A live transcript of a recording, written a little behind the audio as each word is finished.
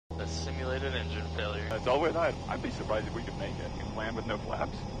simulated engine failure. It's all the way at idle. I'd be surprised if we could make it. Land with no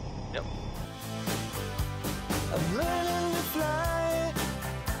flaps. Yep. I'm learning to fly,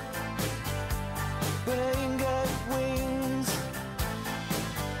 but I ain't got wings.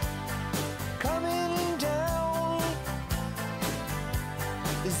 Coming down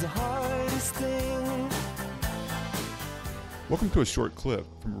is the hardest thing. Welcome to a short clip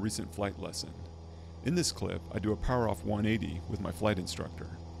from a recent flight lesson. In this clip, I do a power-off 180 with my flight instructor.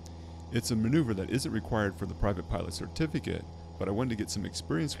 It's a maneuver that isn't required for the private pilot certificate, but I wanted to get some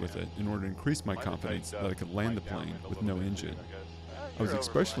experience with it in order to increase my confidence that I could land the plane with no engine. I was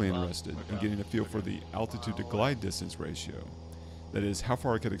especially interested in getting a feel for the altitude to glide distance ratio. That is, how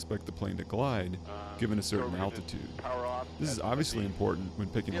far I could expect the plane to glide given a certain altitude. This is obviously important when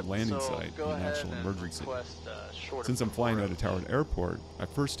picking a landing site in an actual emergency. Since I'm flying at a towered airport, I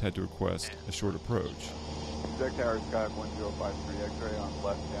first had to request a short approach. Exec Tower Sky 1053 X-ray on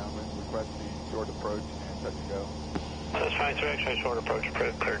left downwind, requesting short approach and touch and go. That's fine, sir. X-ray short approach,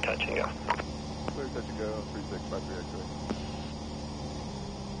 clear touch and go. Clear touch and go, 3653 X-ray.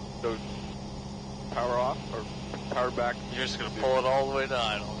 So, power off or power back? You're just going to pull it all the way to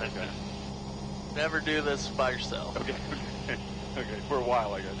idle. Okay. Never do this by yourself. Okay. Okay, for a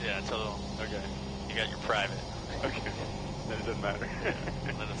while, I guess. Yeah, until Okay. you got your private. Okay. Then it doesn't matter.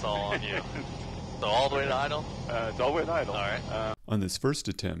 Then it's all on you. So all the way to idle? It's all the way to idle. All right. On this first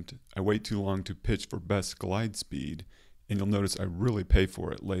attempt, I wait too long to pitch for best glide speed, and you'll notice I really pay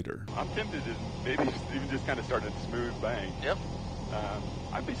for it later. I'm tempted to maybe even just kind of start a smooth bank. Yep.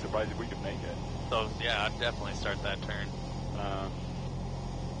 I'd be surprised if we could make it. So yeah, I'd definitely start that turn.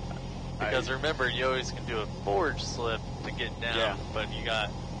 Because remember, you always can do a forward slip to get down, but you got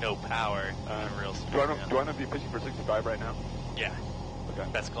no power in real speed. Do I want to be pitching for 65 right now? Yeah. Okay.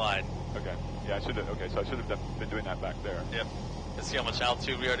 Best glide. Okay. Yeah, I should have. Okay, so I should have been doing that back there. Yep. Let's see how much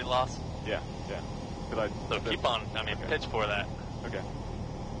altitude we already lost. Yeah. Yeah. So keep on. I mean, pitch for that. Okay.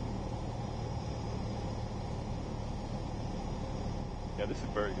 Yeah, this is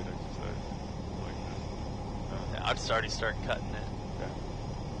very good exercise. I like this. Yeah, I'd already start cutting it. Okay.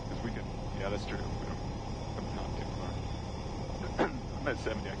 Because we can. Yeah, that's true. We don't come too far. I'm at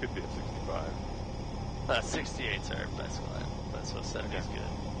 70. I could be at 65. 68's our best glide. So 70 is good.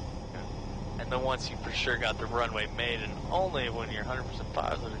 Okay. And then once you for sure got the runway made, and only when you're 100%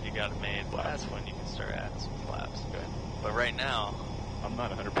 positive you got it made, that's when you can start adding some flaps. Okay. But right now, I'm not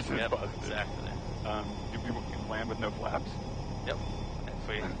 100% yep, positive. Exactly. Do we land with no flaps? Yep.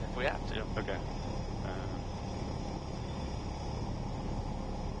 If we have to. Okay.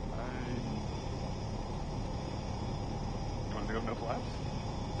 You want to go no flaps?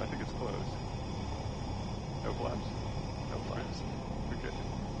 I think it's closed. No flaps. No flaps. We're good.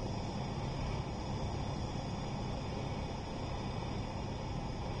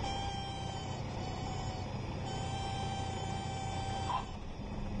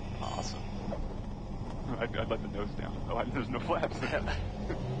 Awesome. I'd let the nose down. Oh, there's no flaps.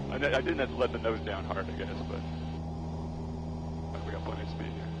 I didn't have to let the nose down hard, I guess, but we got plenty of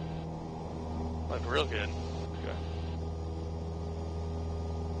speed here. Look real good. Okay.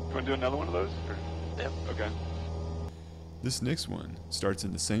 You want to do another one of those? Or? Yep. Okay. This next one starts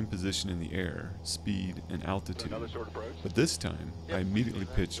in the same position in the air, speed, and altitude. Another short approach? But this time, I immediately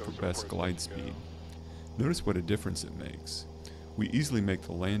pitched for best glide speed. Notice what a difference it makes. We easily make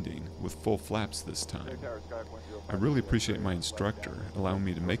the landing with full flaps this time. I really appreciate my instructor allowing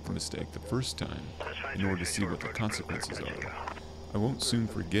me to make the mistake the first time in order to see what the consequences are. I won't soon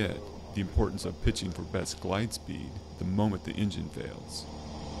forget the importance of pitching for best glide speed the moment the engine fails.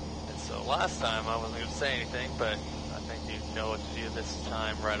 And so last time I wasn't going to say anything, but I think you know what to do this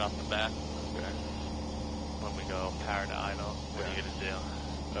time right off the bat. Okay. When we go power to idle, what are you going to do?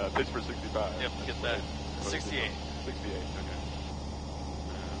 Pitch for 65. Yep, get that. 68. 68, okay.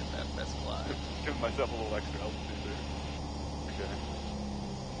 That's glide. Giving myself a little extra altitude there. Okay.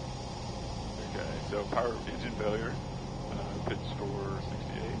 Okay, so power engine failure. Pitch for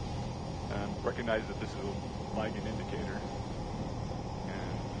 68. Recognize that this is a lagging indicator.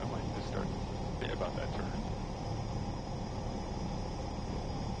 And I might just start thinking about that turn.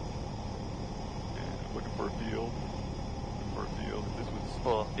 And I'm looking for a field. This was...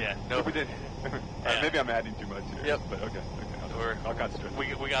 Well, yeah, no. We did. Maybe I'm adding too much here. Yep. But okay. I'll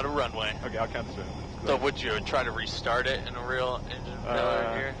concentrate. We got a runway. Okay, I'll concentrate on this. So would you try to restart it in a real engine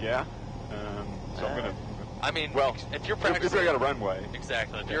failure here? Yeah. So I'm gonna. I mean, well, if you're practicing, if I got a runway.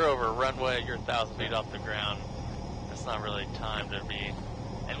 Exactly. If you're over a runway, you're 1,000 feet off the ground. It's not really time to be.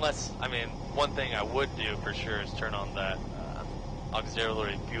 Unless, I mean, one thing I would do for sure is turn on that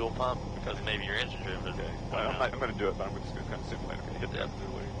auxiliary fuel pump because maybe your engine driven. Okay. I'm going to do it, but I'm just going to kind of simulate. Okay, hit the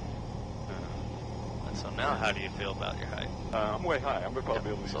auxiliary. So now, how do you feel about your height? I'm way high. I'm going to probably be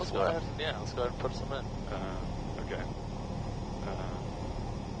able to So use let's go ahead. Yeah, let's go ahead and put some in. Okay.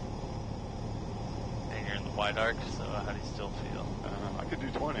 And you're in the wide arc, so how do you still feel? I could do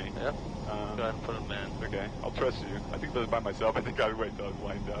 20. Yep. Go ahead and put them in. Okay, I'll trust you. I think if I was by myself, I think I would wait until I was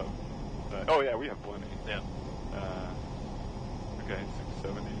lined up. Oh yeah, we have plenty. Yeah. Okay,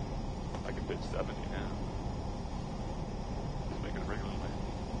 670. I can pitch 70 now. Just make it a regular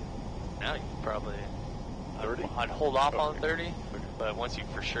lane. Now you can probably 30? I'd hold off on Okay. 30, Okay. but once you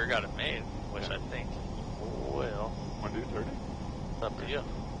for sure got it made, which I think you will, Want to do 30? it's up to you.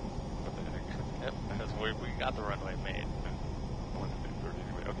 What the heck? Yep, because we got the runway made. I want to do 30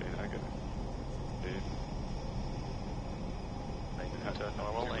 anyway. Okay, I get it. Dave. Make it to a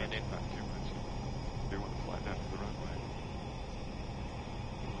normal landing. Not too much. They want to fly down to the runway.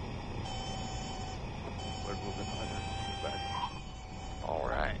 Fly a little bit higher. Get back. All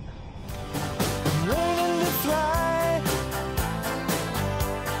right. Learning to fly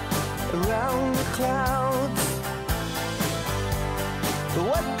around the clouds.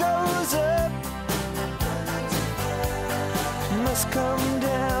 What goes up must come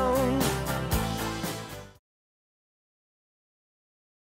down.